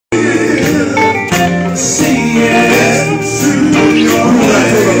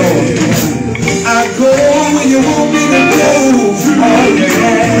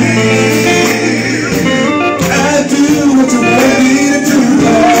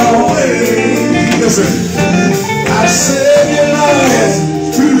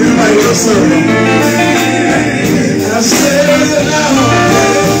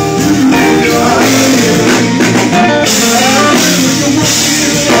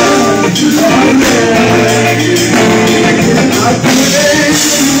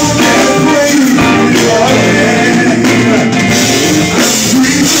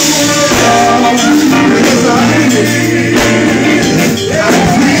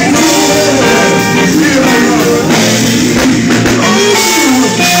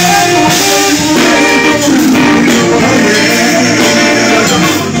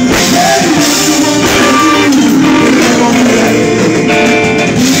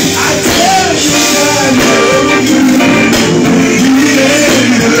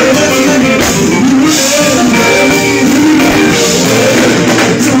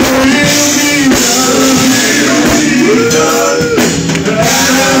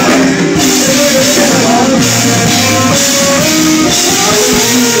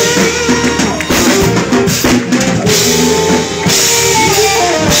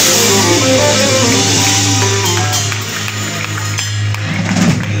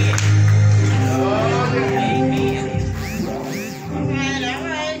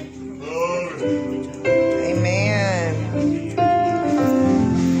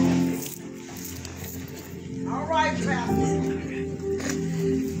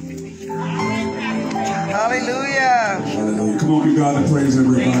Hallelujah. Hallelujah. Come on, give God the praise,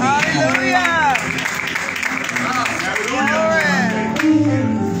 everybody. Hallelujah.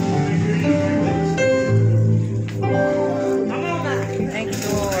 Thank you,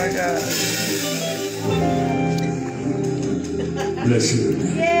 Lord God. Bless you.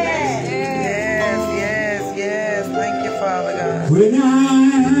 Yes, yes, yes. Thank you, Father God. When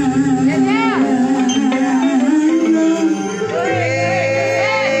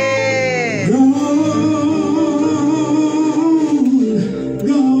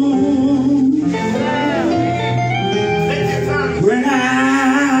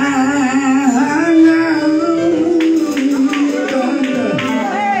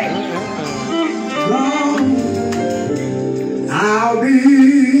I'll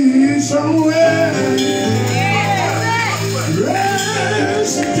be somewhere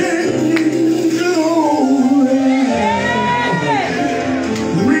resting glory.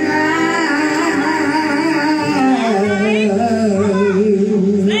 When I'm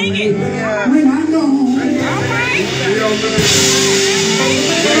gone,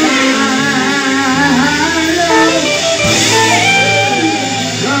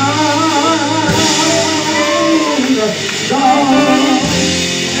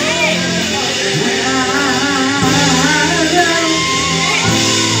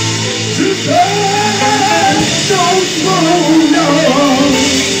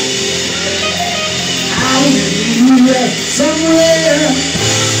 somewhere,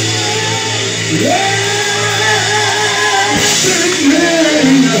 yeah,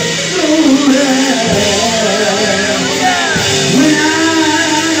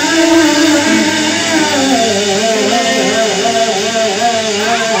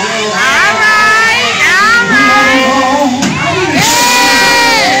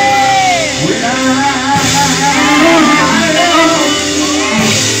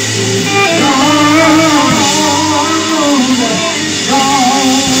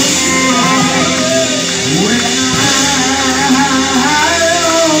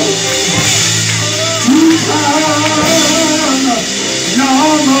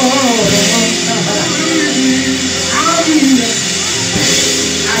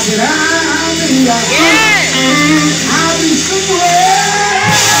 I'll be somewhere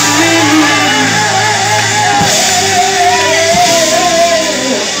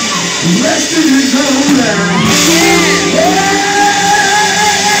resting in glory.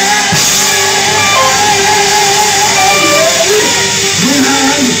 When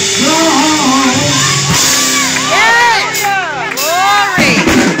I'm gone, Glory.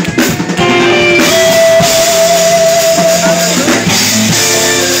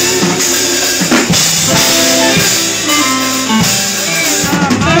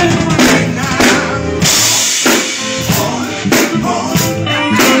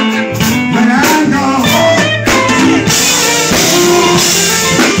 when I'm gone.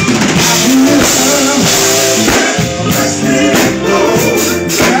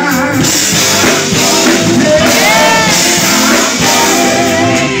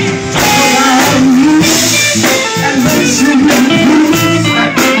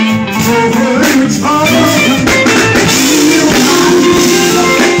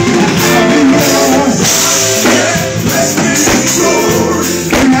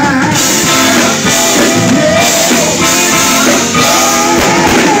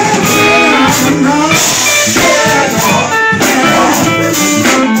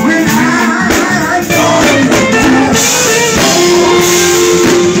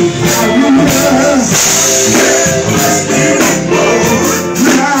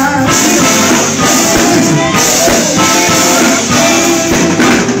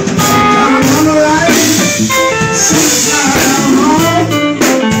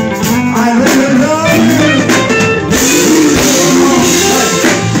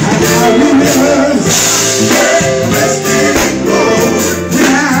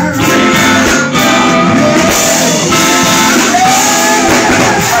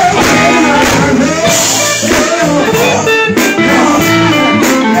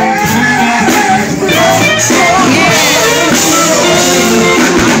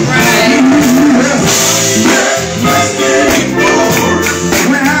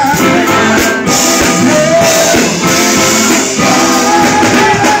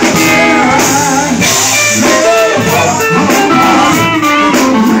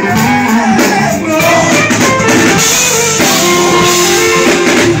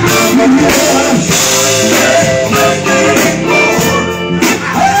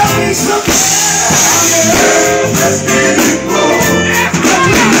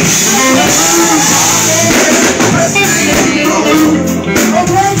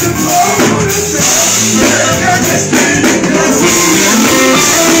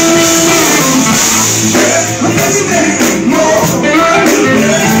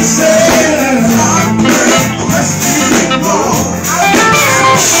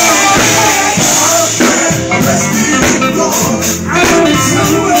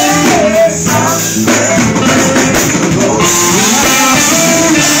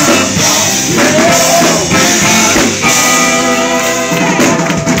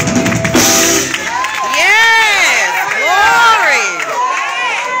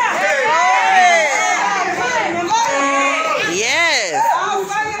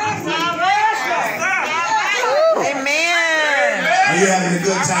 having a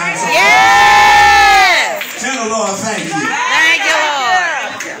good time. So Yes! tell the Lord thank you. Thank you,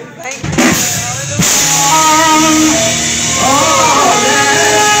 Lord. Thank you.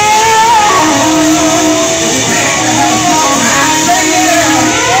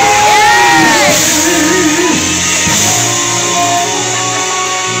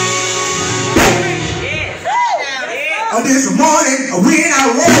 This morning when I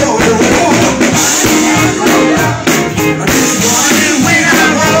roll, this morning when I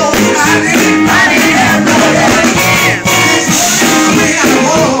roll, I didn't have no idea. This morning when I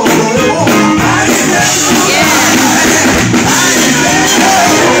roll, I didn't have no idea.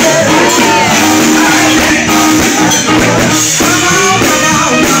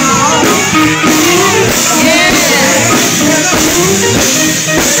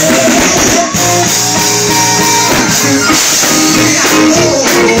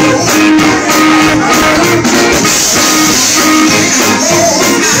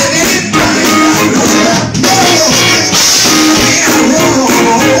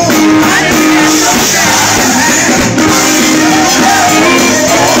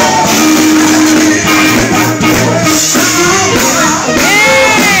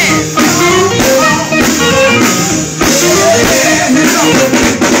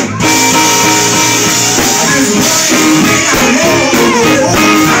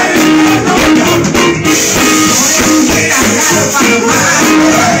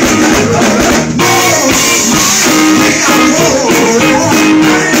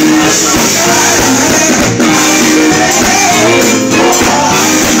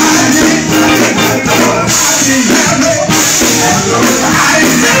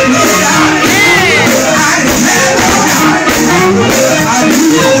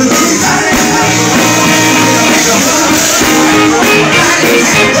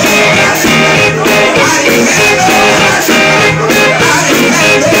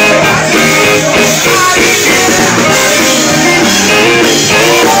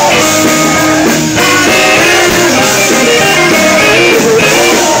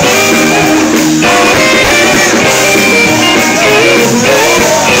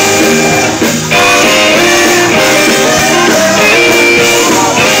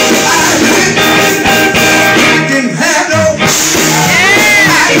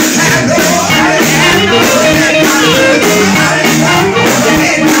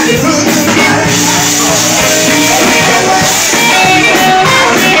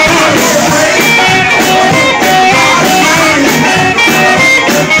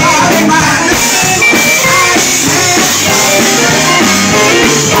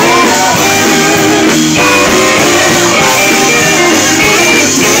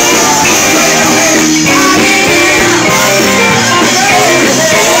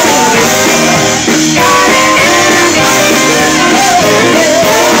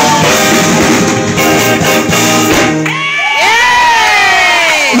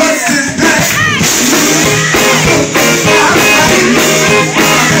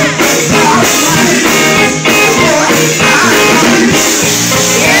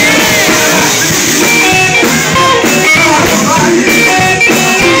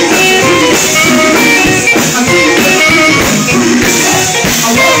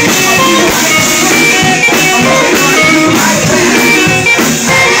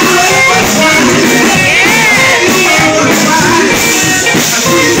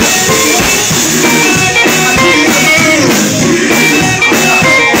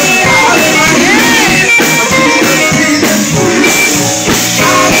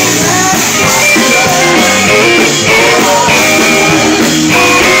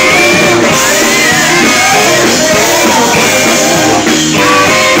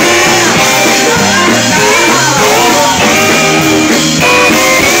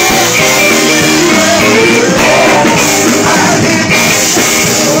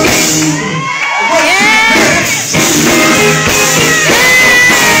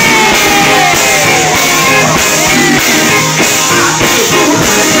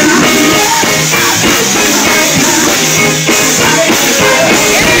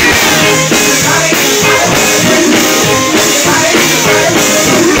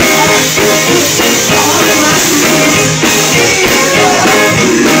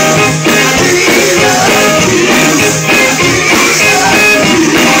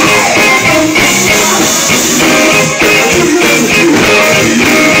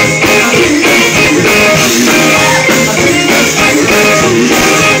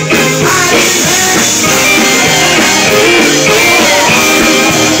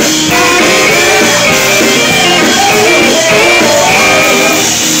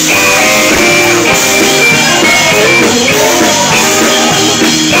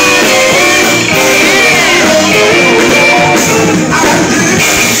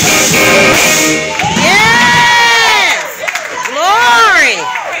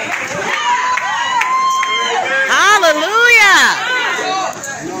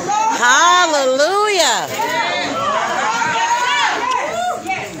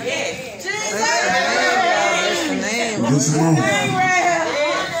 this morning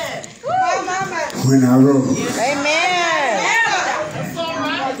when I rose. Amen.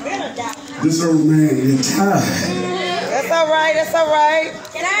 This old man is tired. That's all right. That's all right.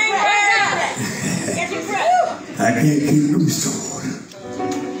 I can't keep restored.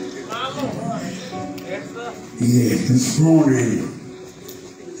 Yeah, this morning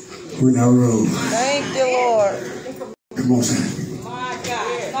when I rose. Thank you, Lord. Come on, son. My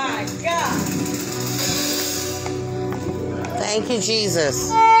God, my God. Thank you, Jesus.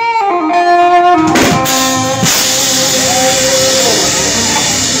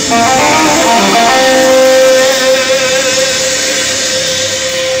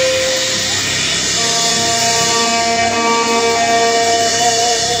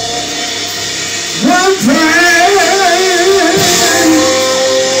 One prayer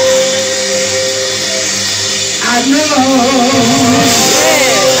I know.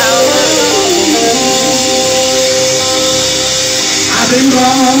 I've been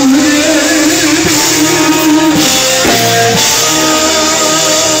born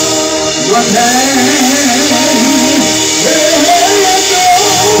one day.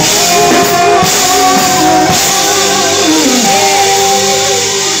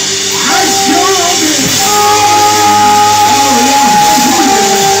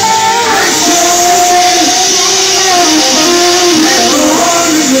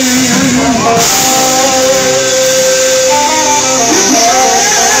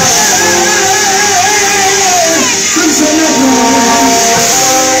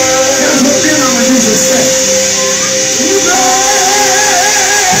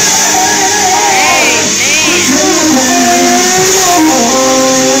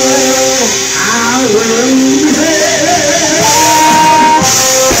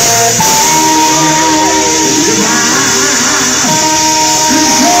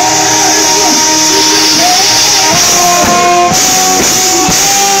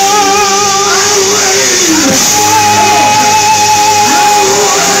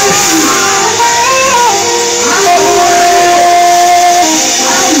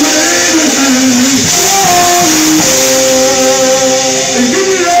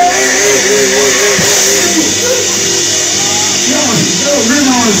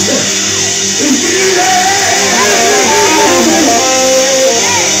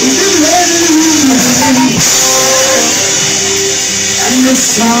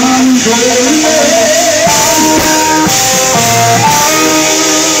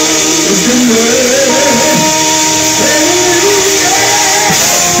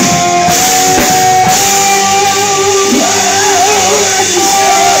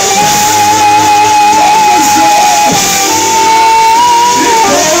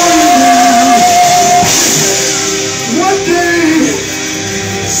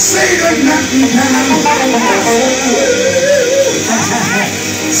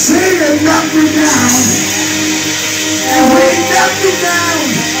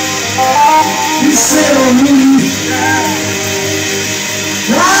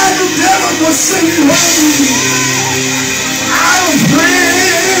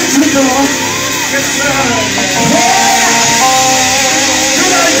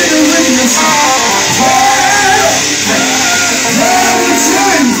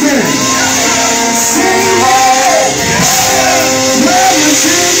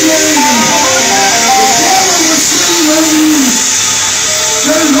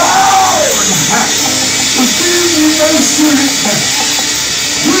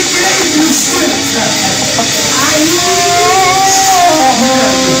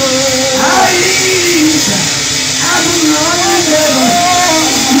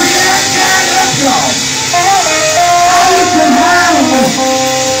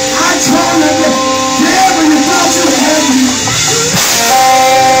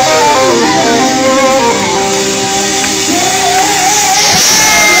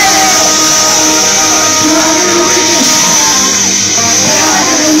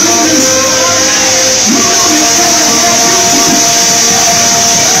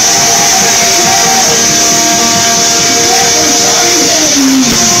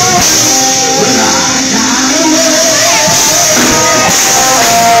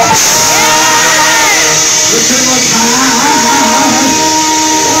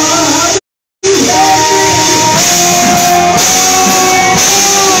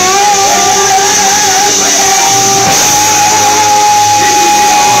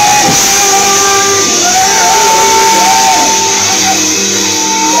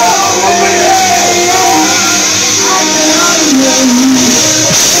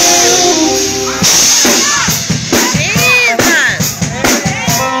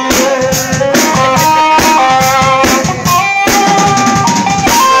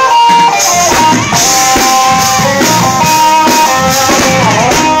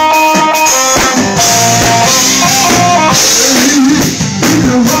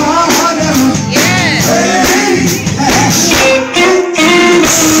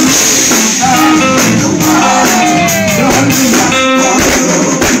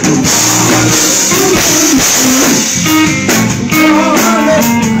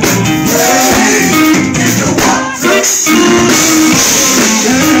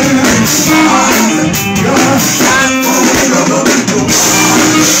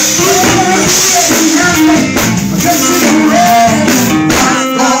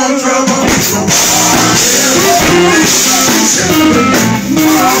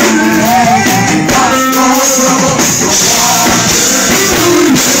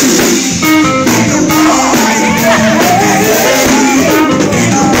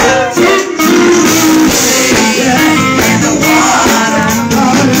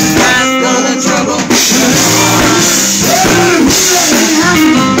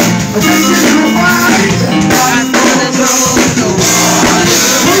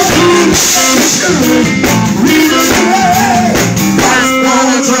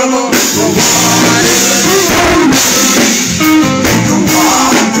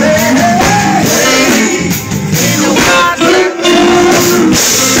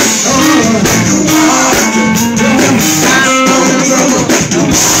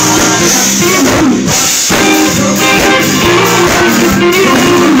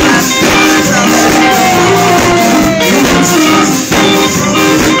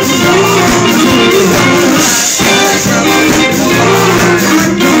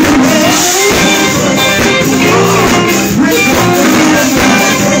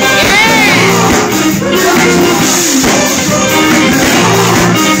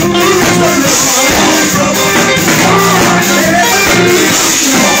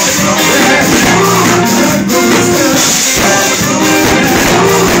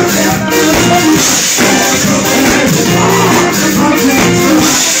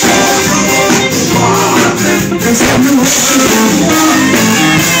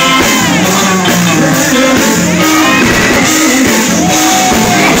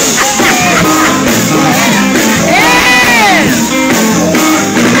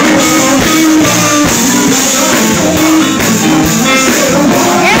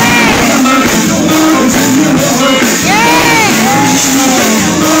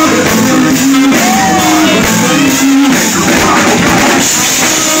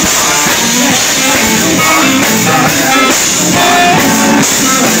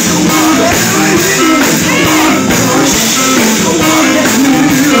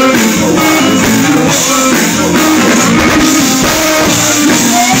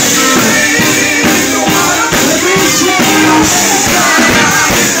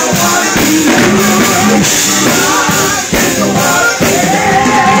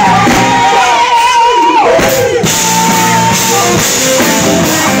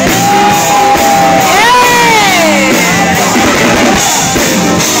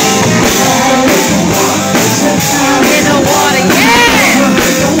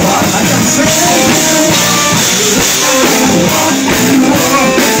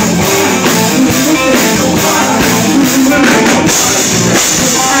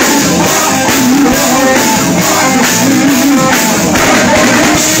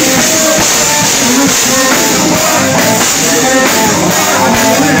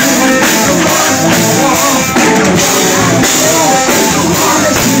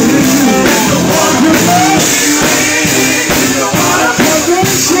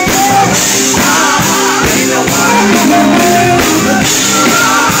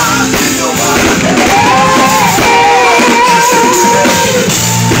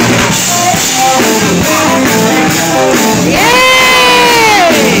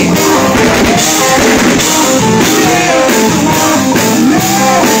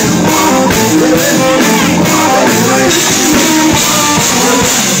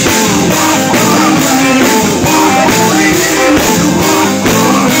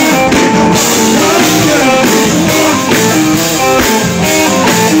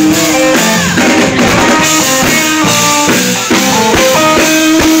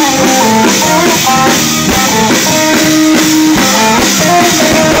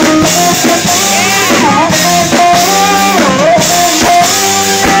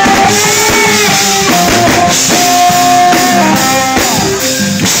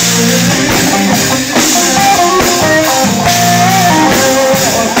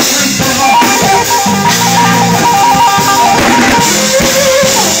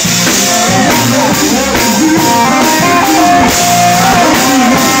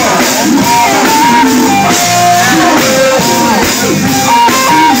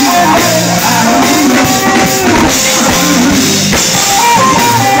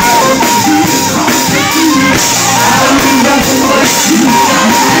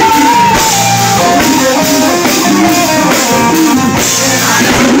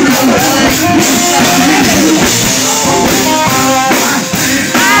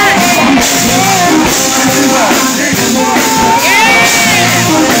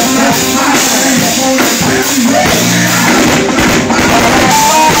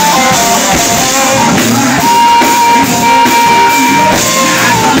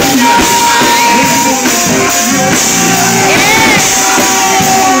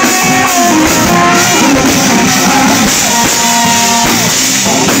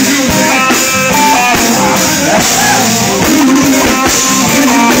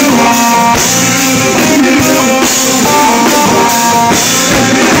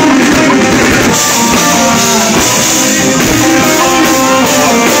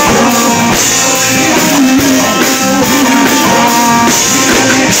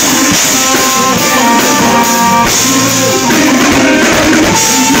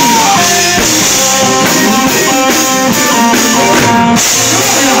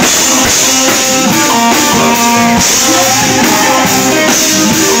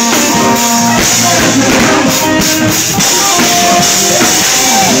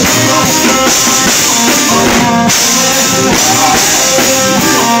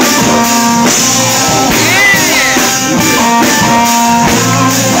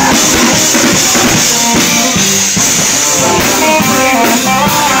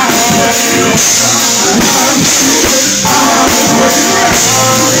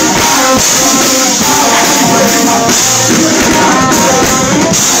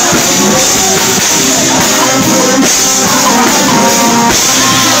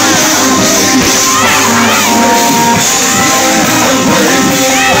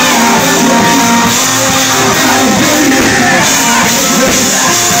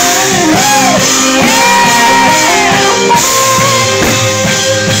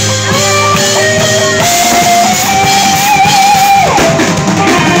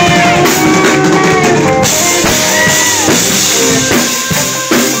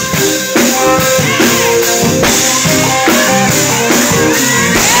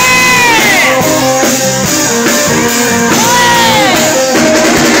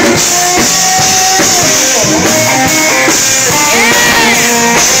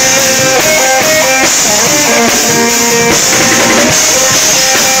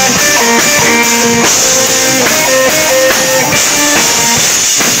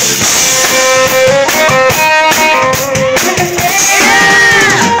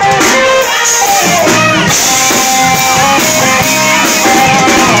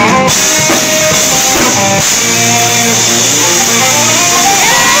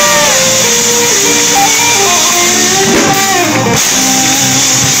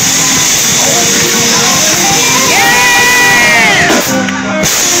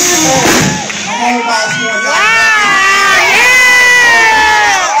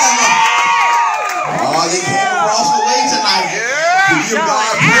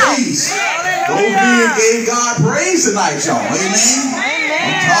 tonight, y'all. Amen.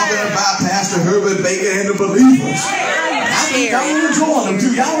 I'm talking about Pastor Herbert Baker and the believers. I think y'all enjoy them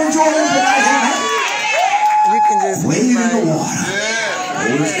too. Y'all enjoy them tonight, amen. We can just wade in the water.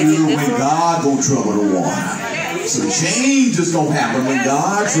 It's good when God gonna trouble the water. So change is gonna happen when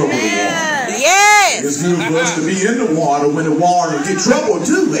God trouble the water. Yes. It's good for us to be in the water when the water get troubled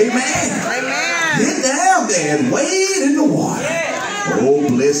too. Amen. Amen. Get down there and wade in the water. Oh,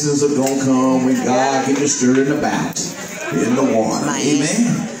 blessings are gonna come when God get to stirring about in the water.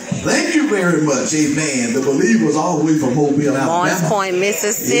 Amen. Thank you very much. Amen. The believers all the way from Mobile, Alabama. Morris Point,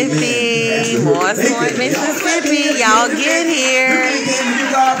 Mississippi. Morris Point, Mississippi. Y'all get here. You can't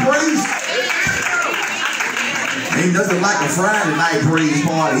give God praise. Ain't nothing like a Friday night praise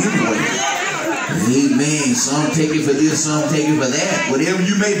party anyway. Amen. Some take it for this, some take it for that. Whatever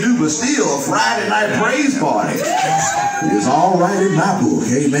you may do, but still a Friday night praise party is all right in my book.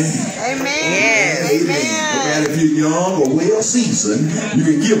 Amen. Amen. Yes. Amen. No matter if you're young or well seasoned, you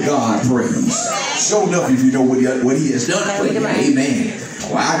can give God praise. Show enough if you know what he has done for you. Amen.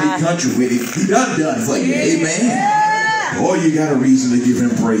 Well, I be country with it. He done for you. Amen. Boy, you got a reason to give him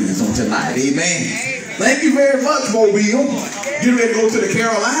praise on tonight. Amen. Thank you very much, Mobile. Get ready to go to the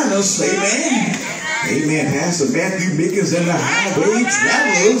Carolinas. Amen. Amen. Pastor Matthew Mickens and the Highway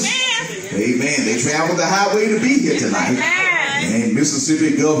Travelers. Amen. They traveled the highway to be here tonight. And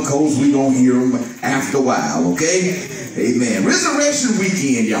Mississippi Gulf Coast, we gonna hear them after a while, okay? Amen. Resurrection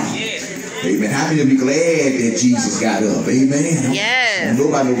weekend, y'all. Amen. How many of you glad that Jesus got up? Amen. Yes.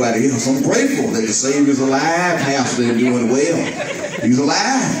 Nobody else. I'm grateful that the Savior's alive. Pastor, they're doing well. He's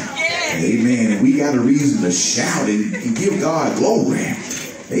alive. Amen. And we got a reason to shout and give God glory.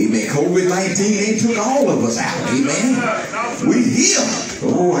 Amen. COVID-19 ain't took all of us out. Amen. We here.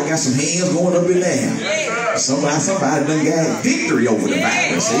 Oh, I got some hands going up in there. Somebody done got victory over the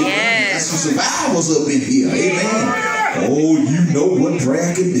virus. Amen. Yes. Got some survivors up in here. Amen. Oh, you know what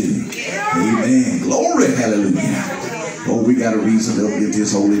prayer can do. Amen. Glory. Hallelujah. Oh, we got a reason to uplift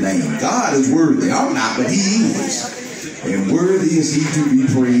his holy name. God is worthy. I'm not, but he is. And worthy is he to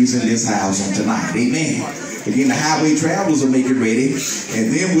be praised in this house on tonight. Amen. Again, the highway travelers will make it ready.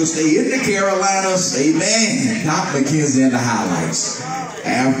 And then we'll stay in the Carolinas. Amen. Doc McKenzie and the highlights.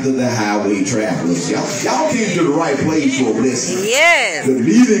 After the highway travelers. Y'all came to the right place for a blessing. Yes. The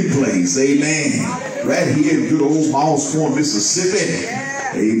meeting place. Amen. Right here in good old Moss Point, Mississippi.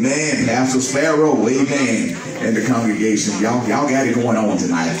 Amen. Pastor Sparrow. Amen. And the congregation. Y'all got it going on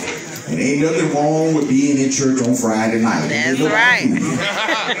tonight. And ain't nothing wrong with being in church on Friday night. That's right.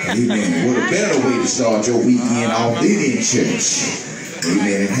 Amen. What a better way to start your weekend off than in church.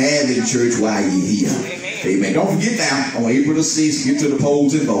 Amen. And have it in church while you're here. Amen. Don't forget now, on April the 6th, get to the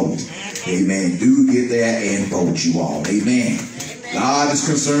polls and vote. Amen. Do get there and vote, you all. Amen. God is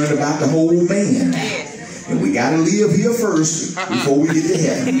concerned about the whole man now. And we got to live here first before we get to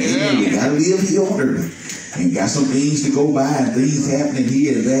heaven. Amen. We got to live here on earth. And got some things to go by and things happening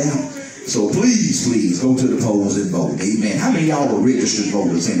here and there. So please go to the polls and vote. Amen. How many of y'all are registered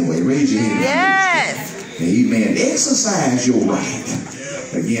voters anyway? Raise your hand. Yes. Amen. Exercise your right.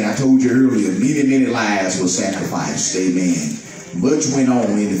 Again, I told you earlier, many lives were sacrificed. Amen. Much went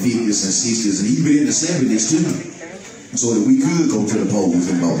on in the 50s and 60s and even in the 70s too. So that we could go to the polls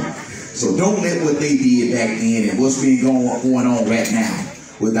and vote. So don't let what they did back then and what's been going on right now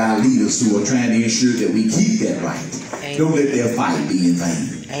with our leaders who are trying to ensure that we keep that right. Amen. Don't let their fight be in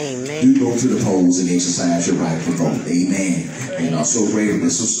vain. Amen. You go to the polls and exercise your right to vote. Amen. And I'm so grateful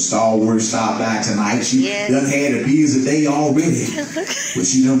that Sister Stallworth stopped by tonight. She done had a busy day already. But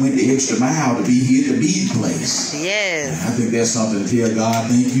she done went the extra mile to be here at the meeting place. Yes. And I think that's something to tell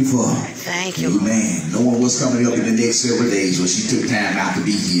God thank you for. Thank you. Amen. Knowing what's coming up in the next several days when she took time out to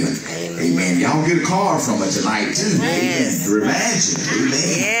be here. Amen. Y'all get a card from her tonight too. Yes. Amen. To remind you.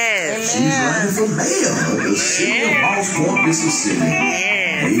 Amen. Yes. She's running for mayor of the city of Moss Point, Mississippi.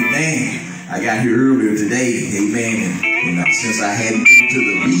 Yes. Amen. I got here earlier today. Amen. And since I hadn't been to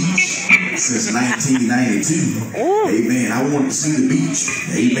the beach since 1992. Amen. I wanted to see the beach.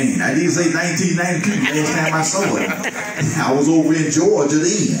 Amen. I didn't say 1992 last time I saw it. I was over in Georgia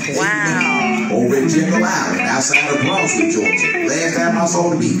then. Wow. Over at Jekyll Island, outside of Brunswick, Georgia. Last time I saw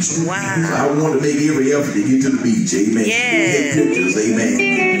the beach. Wow. So I wanted to make every effort to get to the beach. Amen. Yes. Take pictures. Amen.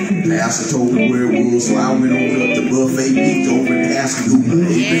 Pastor told me where it was, so I went over up to Buffet Beach over in Pascagoula.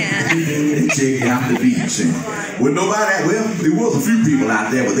 Amen. And checked out the beach. And with nobody, well, there was a few people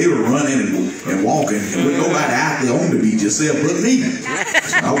out there, but they were running and walking. And with nobody out there on the beach except but me.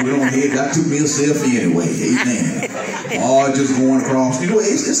 So I went on ahead, I took me a selfie anyway. Amen. Oh, just going across. You know,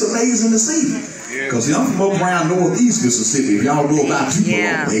 it's amazing to see. Because I'm from up around northeast Mississippi. If y'all know about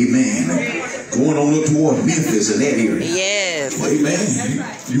Tupelo. Amen. Going on up toward Memphis in that area. Yes. Amen.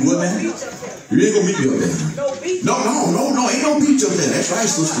 You what, man? You ain't gonna meet me up there. No, ain't no beach up there. That's right,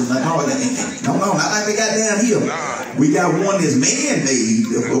 sister. No, not like they got down here. We got one that's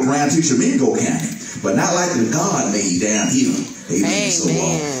man-made around Tishomingo County, but not like the God-made down here. Amen. So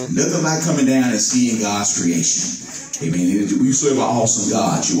nothing like coming down and seeing God's creation. Amen. We serve an awesome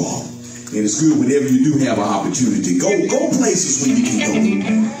God, you all. And it's good whenever you do have an opportunity. Go places when you can go.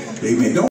 Amen. Don't